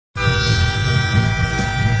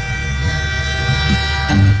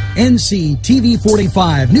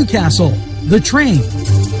NCTV45 Newcastle, The Train.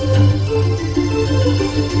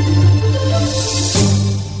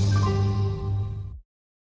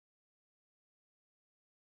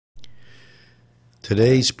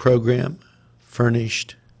 Today's program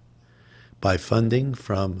furnished by funding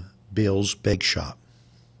from Bill's Bake Shop,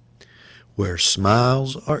 where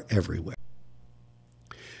smiles are everywhere.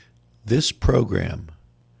 This program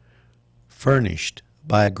furnished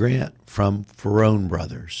by a grant from Ferrone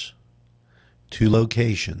Brothers, 2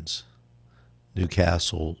 locations,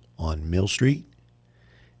 Newcastle on Mill Street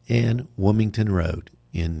and Wilmington Road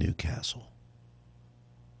in Newcastle.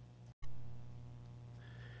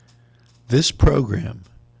 This program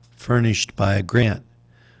furnished by a grant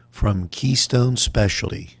from Keystone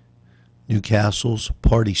Specialty, Newcastle's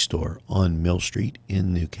party store on Mill Street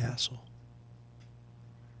in Newcastle.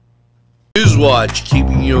 NewsWatch,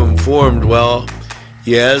 keeping you informed. Well,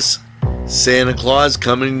 yes, Santa Claus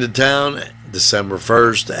coming to town December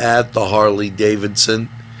 1st at the Harley-Davidson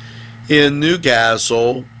in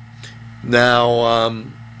Newcastle. Now,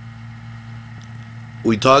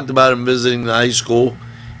 we talked about him visiting the high school.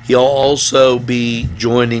 He'll also be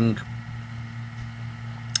joining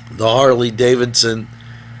the Harley-Davidson,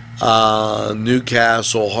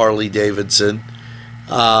 Newcastle Harley-Davidson,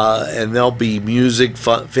 and there'll be music,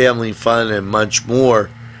 fun, family fun, and much more.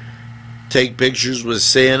 Take pictures with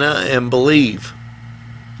Santa and believe.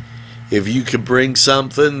 If you could bring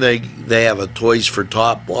something, they have a Toys for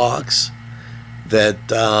Tot box that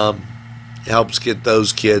helps get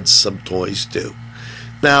those kids some toys too.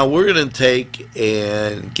 Now, we're going to take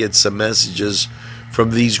and get some messages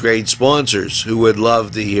from these great sponsors who would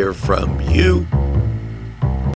love to hear from you.